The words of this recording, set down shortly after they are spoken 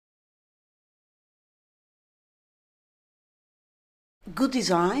Good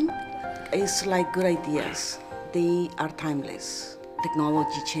design is like good ideas. They are timeless.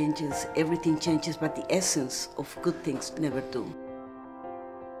 Technology changes, everything changes, but the essence of good things never do.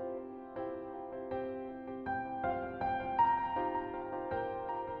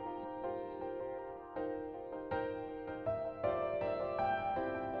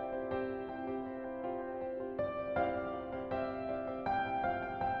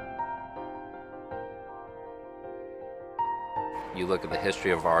 You look at the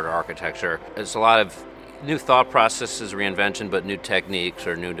history of art or architecture, it's a lot of new thought processes, reinvention, but new techniques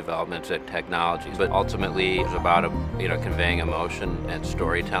or new developments and technologies. But ultimately, it's about conveying emotion and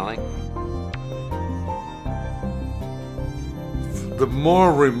storytelling. The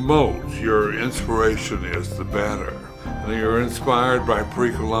more remote your inspiration is, the better. And you're inspired by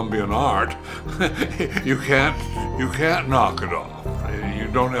pre-Columbian art, you can't knock it off. You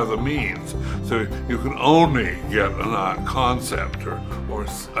don't have the means, so you can only get a concept or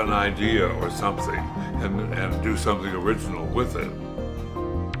an idea or something and do something original with it.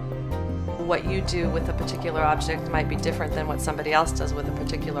 What you do with a particular object might be different than what somebody else does with a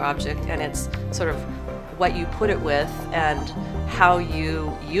particular object, and it's sort of what you put it with and how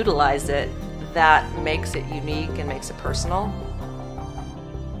you utilize it that makes it unique and makes it personal.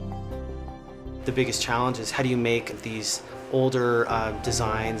 The biggest challenge is how do you make these older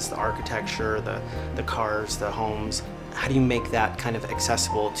designs, the architecture, the cars, the homes, how do you make that kind of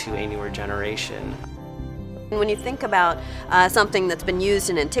accessible to a newer generation? When you think about something that's been used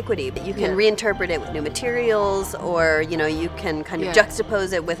in antiquity, you can reinterpret it with new materials, or you can kind of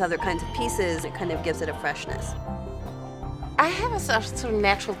juxtapose it with other kinds of pieces. It kind of gives it a freshness. I have a sort of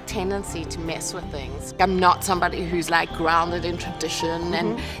natural tendency to mess with things. I'm not somebody who's like grounded in tradition,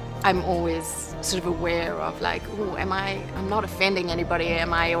 and I'm always sort of aware of like, oh, I'm not offending anybody,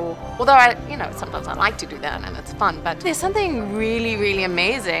 am I? Or although sometimes I like to do that and it's fun, but there's something really, really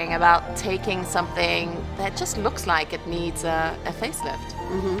amazing about taking something that just looks like it needs a facelift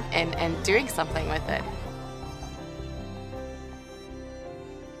and doing something with it.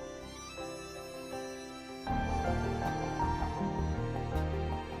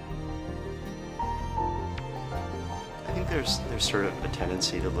 I think there's sort of a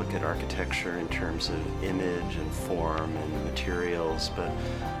tendency to look at architecture in terms of image and form and materials,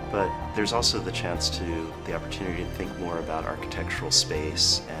 but there's also the opportunity to think more about architectural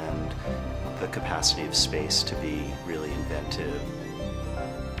space and the capacity of space to be really inventive.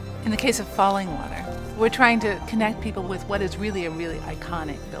 In the case of Falling Water, we're trying to connect people with what is really a really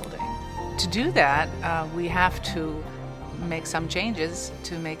iconic building. To do that, we have to make some changes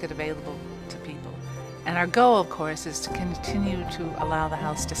to make it available to people. And our goal, of course, is to continue to allow the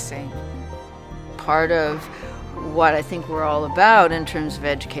house to sing. Part of what I think we're all about in terms of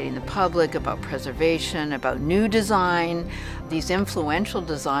educating the public about preservation, about new design. These influential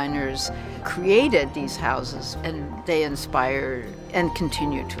designers created these houses, and they inspire and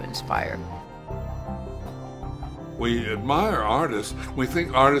continue to inspire. We admire artists. We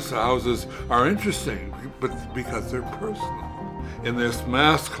think artists' houses are interesting, but because they're personal. In this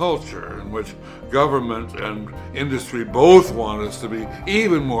mass culture in which government and industry both want us to be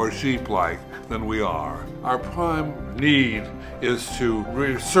even more sheep-like than we are, our prime need is to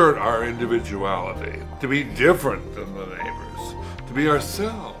reassert our individuality, to be different than the neighbors, to be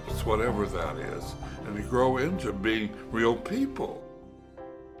ourselves, whatever that is, and to grow into being real people.